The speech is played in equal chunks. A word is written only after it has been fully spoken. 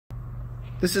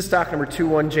This is stock number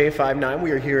 21J59.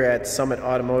 We are here at Summit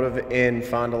Automotive in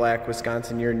Fond du Lac,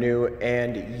 Wisconsin, your new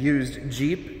and used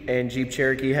Jeep and Jeep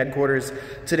Cherokee headquarters.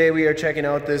 Today we are checking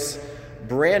out this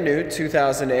brand new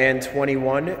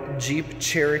 2021 Jeep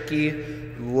Cherokee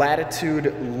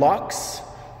Latitude Lux.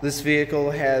 This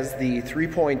vehicle has the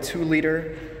 3.2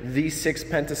 liter V6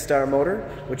 Pentastar motor,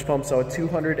 which pumps out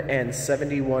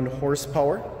 271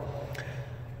 horsepower.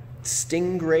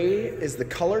 Stingray is the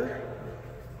color.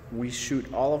 We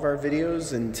shoot all of our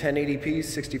videos in 1080p,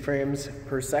 60 frames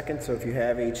per second, so if you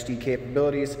have HD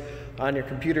capabilities on your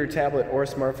computer, tablet, or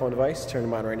smartphone device, turn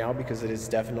them on right now because it is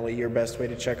definitely your best way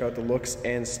to check out the looks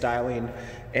and styling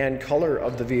and color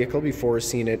of the vehicle before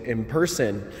seeing it in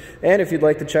person. And if you'd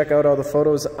like to check out all the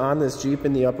photos on this Jeep,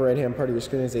 in the upper right-hand part of your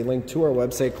screen is a link to our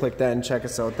website. Click that and check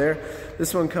us out there.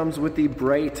 This one comes with the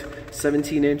bright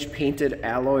 17-inch painted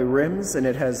alloy rims, and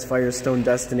it has Firestone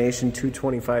Destination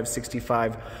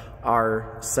 225/65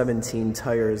 R17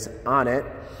 tires on it,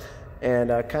 and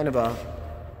kind of a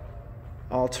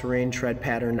all-terrain tread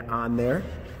pattern on there.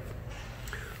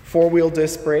 Four-wheel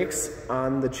disc brakes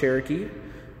on the Cherokee.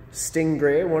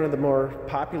 Stingray, one of the more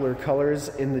popular colors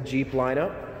in the Jeep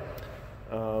lineup.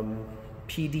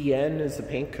 PDN is the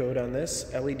paint code on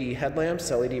this. LED headlamps,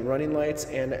 LED running lights,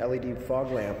 and LED fog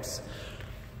lamps.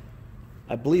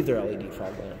 I believe they're LED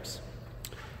fog lamps.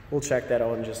 We'll check that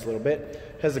out in just a little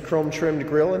bit. Has the chrome trimmed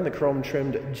grille and the chrome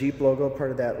trimmed Jeep logo,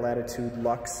 part of that Latitude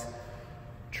Lux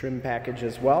trim package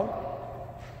as well.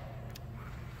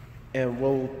 And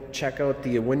we'll check out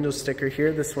the window sticker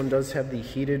here. This one does have the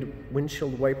heated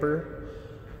windshield wiper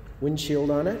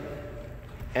windshield on it.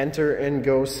 Enter and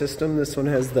go system. This one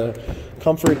has the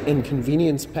comfort and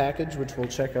convenience package, which we'll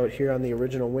check out here on the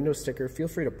original window sticker. Feel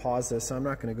free to pause this. I'm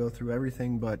not going to go through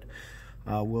everything, but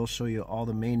we'll show you all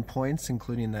the main points,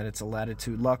 including that it's a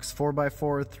Latitude Lux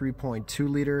 4x4, 3.2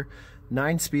 liter,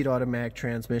 9-speed automatic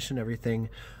transmission. Everything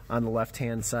on the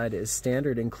left-hand side is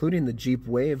standard, including the Jeep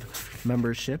Wave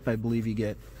membership. I believe you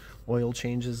get oil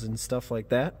changes and stuff like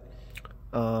that.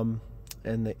 And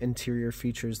the interior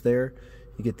features there.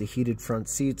 You get the heated front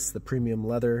seats, the premium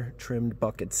leather trimmed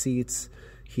bucket seats,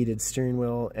 heated steering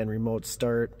wheel, and remote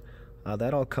start.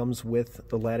 That all comes with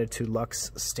the Latitude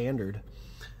Lux standard.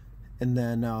 And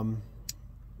then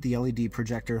the LED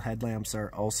projector headlamps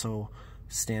are also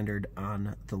standard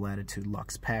on the Latitude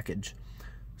Lux package.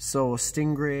 So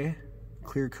Stingray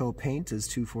clear coat paint is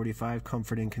 $245.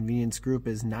 Comfort and convenience group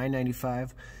is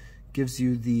 $995. Gives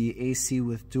you the AC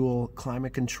with dual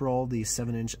climate control, the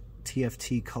 7-inch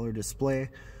TFT color display,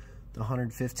 the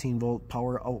 115 volt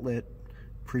power outlet,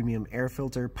 premium air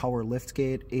filter, power lift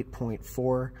gate,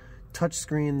 8.4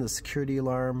 touchscreen, the security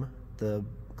alarm, the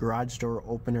garage door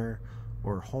opener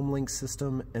or home link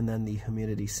system, and then the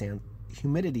humidity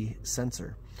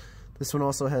sensor. This one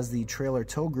also has the trailer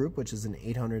tow group, which is an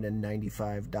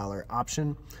 $895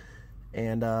 option,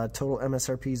 and total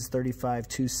MSRP is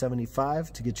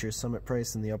 $35,275. To get your Summit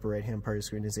price, in the upper right hand part of the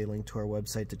screen is a link to our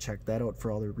website to check that out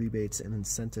for all the rebates and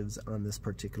incentives on this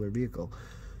particular vehicle.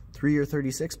 3-year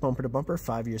 36 bumper to bumper,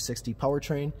 5-year 60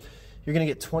 powertrain. You're going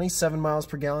to get 27 miles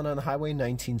per gallon on the highway,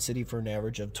 19 city for an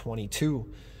average of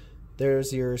 22.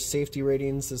 There's your safety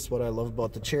ratings. This is what I love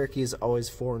about the Cherokee, is always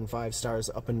 4 and 5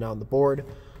 stars up and down the board.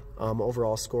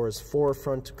 Overall score is 4,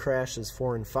 front crash is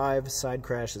 4 and 5, side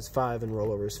crash is 5, and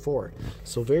rollover is 4.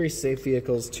 So very safe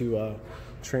vehicles to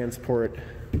transport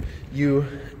you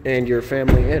and your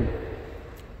family in,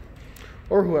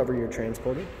 or whoever you're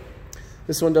transporting.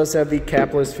 This one does have the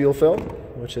capless fuel fill,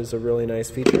 which is a really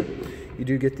nice feature. You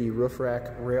do get the roof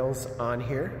rack rails on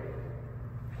here.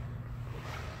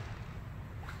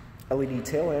 LED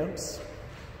tail lamps.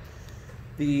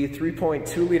 The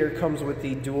 3.2 liter comes with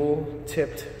the dual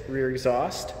tipped rear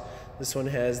exhaust. This one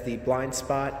has the blind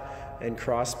spot and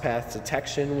cross path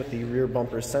detection with the rear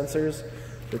bumper sensors.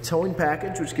 The towing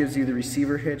package, which gives you the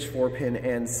receiver hitch, 4-pin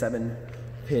and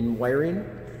 7-pin wiring.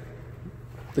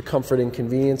 The comfort and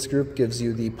convenience group gives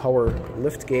you the power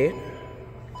lift gate.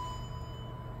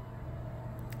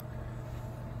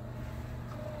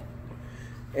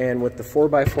 And with the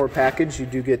 4x4 package, you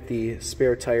do get the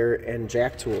spare tire and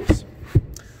jack tools.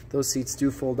 Those seats do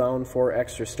fold down for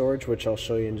extra storage, which I'll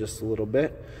show you in just a little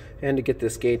bit. And to get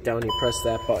this gate down, you press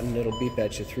that button, it'll beep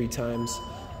at you 3 times,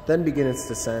 then begin its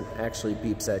descent, actually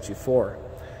beeps at you 4.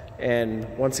 And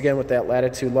once again, with that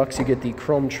Latitude Lux, you get the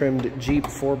chrome trimmed Jeep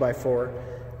 4x4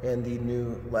 and the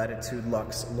new Latitude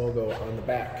Lux logo on the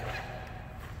back.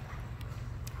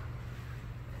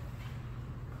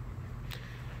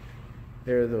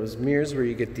 There are those mirrors where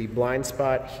you get the blind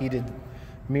spot, heated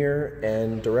mirror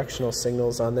and directional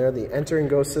signals on there. The enter and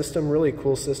go system, really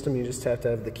cool system. You just have to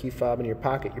have the key fob in your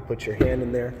pocket. You put your hand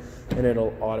in there and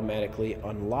it'll automatically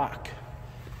unlock.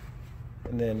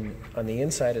 And then on the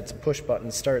inside it's a push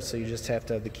button start, so you just have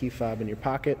to have the key fob in your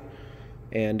pocket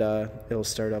and it'll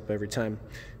start up every time.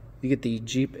 You get the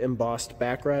Jeep embossed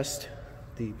backrest,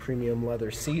 the premium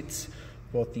leather seats.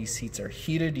 Both these seats are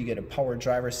heated. You get a power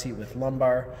driver seat with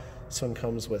lumbar. This one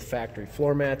comes with factory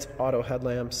floor mats, auto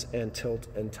headlamps, and tilt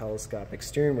and telescopic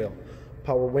steering wheel.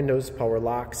 Power windows, power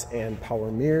locks, and power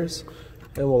mirrors.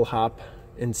 And we'll hop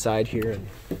inside here and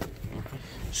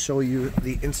show you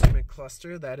the instrument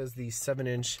cluster. That is the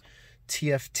 7-inch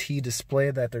TFT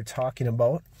display that they're talking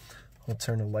about. I'll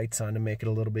turn the lights on to make it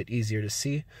a little bit easier to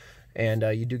see. And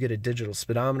you do get a digital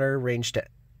speedometer, range to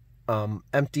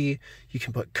empty. You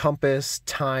can put compass,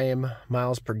 time,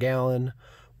 miles per gallon,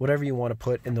 whatever you want to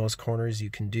put in those corners, you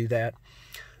can do that.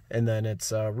 And then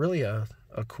it's really a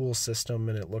cool system,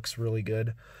 and it looks really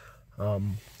good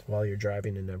while you're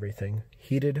driving and everything.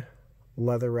 Heated,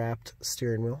 leather-wrapped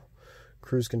steering wheel.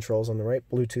 Cruise controls on the right,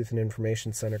 Bluetooth and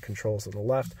information center controls on the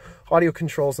left, audio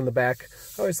controls on the back.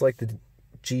 I always like the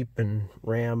Jeep and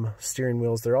Ram steering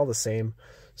wheels. They're all the same,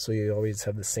 so you always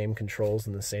have the same controls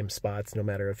in the same spots, no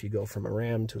matter if you go from a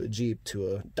Ram to a Jeep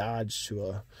to a Dodge to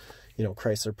a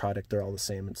Chrysler product. They're all the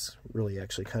same. It's really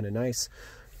actually kind of nice.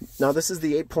 Now this is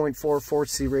the 8.4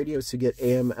 4C radio, so you get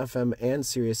AM, FM, and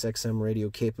Sirius XM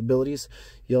radio capabilities.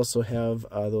 You also have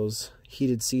those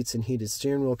heated seats and heated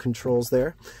steering wheel controls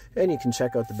there, and you can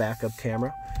check out the backup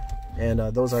camera. And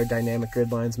those are dynamic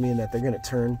grid lines, meaning that they're going to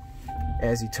turn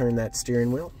as you turn that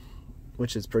steering wheel,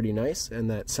 which is pretty nice. And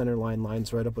that center line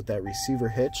lines right up with that receiver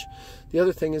hitch. The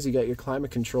other thing is you got your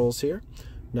climate controls here.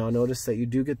 Now notice that you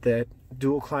do get that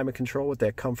dual climate control with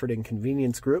that comfort and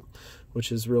convenience group,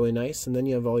 which is really nice. And then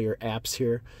you have all your apps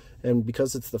here. And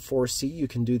because it's the 4C, you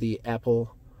can do the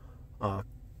Apple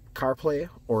CarPlay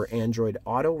or Android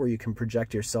Auto, where you can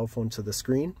project your cell phone to the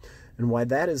screen. And why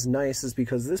that is nice is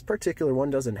because this particular one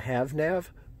doesn't have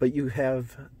nav, but you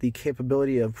have the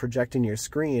capability of projecting your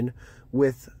screen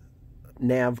with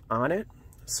nav on it.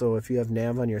 So if you have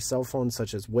nav on your cell phone,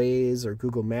 such as Waze or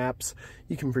Google Maps,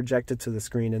 you can project it to the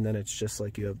screen, and then it's just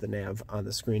like you have the nav on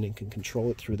the screen and can control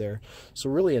it through there. So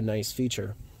really a nice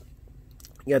feature.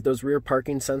 You got those rear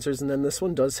parking sensors, and then this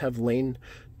one does have lane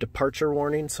departure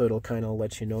warning, so it'll kind of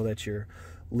let you know that you're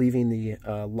leaving the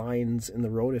lines in the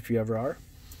road if you ever are.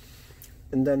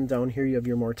 And then down here you have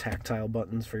your more tactile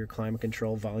buttons for your climate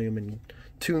control, volume and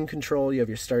tune control. You have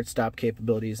your start-stop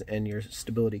capabilities and your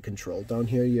stability control. Down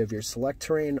here you have your select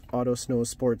terrain, auto, snow,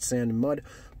 sports, sand, and mud,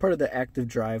 part of the Active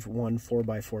Drive 1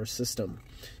 4x4 system.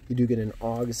 You do get an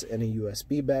AUX and a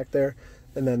USB back there,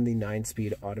 and then the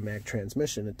 9-speed automatic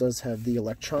transmission. It does have the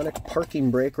electronic parking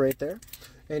brake right there,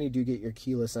 and you do get your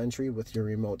keyless entry with your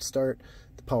remote start,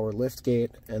 the power lift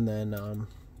gate, and then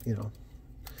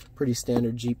pretty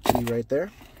standard Jeep key right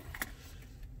there.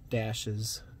 Dash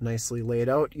is nicely laid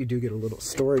out. You do get a little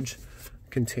storage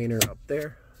container up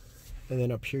there, and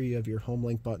then up here you have your home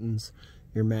link buttons,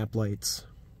 your map lights,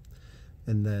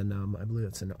 and then I believe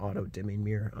it's an auto dimming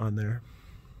mirror on there.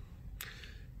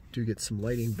 Do get some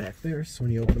lighting back there, so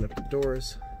when you open up the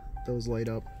doors, those light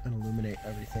up and illuminate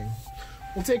everything.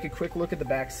 We'll take a quick look at the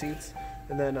back seats,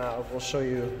 and then we'll show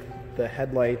you the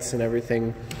headlights and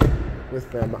everything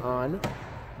with them on.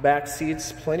 Back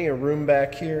seats, plenty of room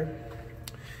back here.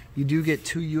 You do get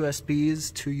two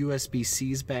USBs, two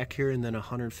USB-Cs back here, and then a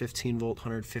 115 volt,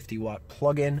 150 watt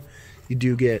plug-in. You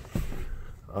do get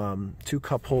two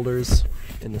cup holders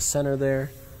in the center there.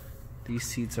 These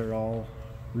seats are all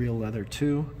real leather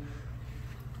too.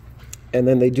 And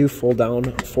then they do fold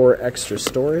down for extra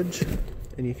storage.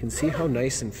 And you can see how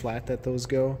nice and flat that those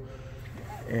go.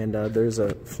 And there's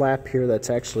a flap here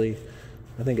that's actually,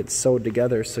 I think it's sewed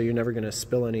together, so you're never going to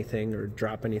spill anything or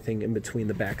drop anything in between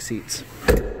the back seats,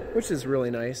 which is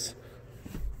really nice.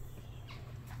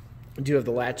 You do have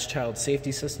the latch child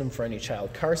safety system for any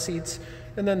child car seats,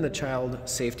 and then the child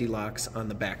safety locks on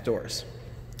the back doors.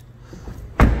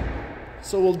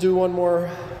 So we'll do one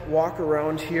more walk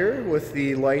around here with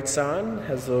the lights on.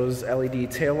 Has those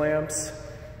LED tail lamps.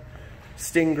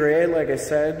 Stingray, like I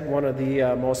said, one of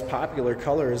the most popular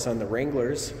colors on the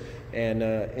Wranglers and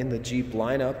in the Jeep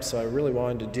lineup, so I really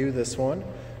wanted to do this one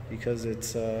because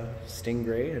it's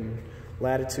Stingray and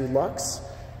Latitude Lux.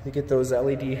 You get those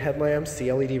LED headlamps,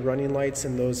 the LED running lights,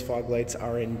 and those fog lights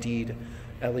are indeed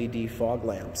LED fog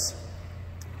lamps.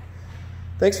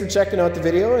 Thanks for checking out the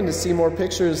video, and to see more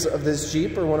pictures of this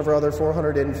Jeep or one of our other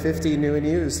 450 new and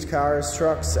used cars,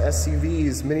 trucks,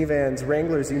 SUVs, minivans,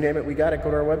 Wranglers, you name it, we got it. Go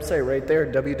to our website right there,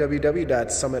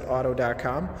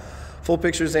 www.summitauto.com. Full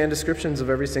pictures and descriptions of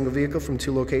every single vehicle from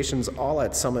 2 locations, all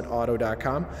at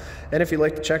summitauto.com. And if you'd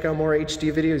like to check out more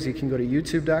HD videos, you can go to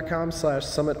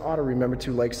youtube.com/summitauto. Remember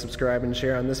to like, subscribe, and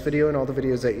share on this video and all the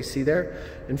videos that you see there.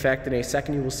 In fact, in a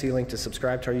second you will see a link to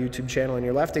subscribe to our YouTube channel on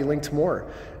your left, a link to more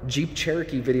Jeep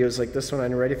Cherokee videos like this one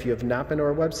on your right. If you have not been to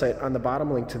our website, on the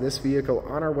bottom link to this vehicle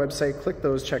on our website, click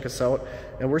those, check us out.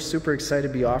 And we're super excited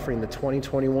to be offering the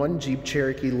 2021 Jeep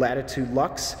Cherokee Latitude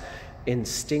Lux in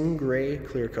Stingray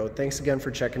Clear Coat. Thanks again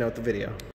for checking out the video.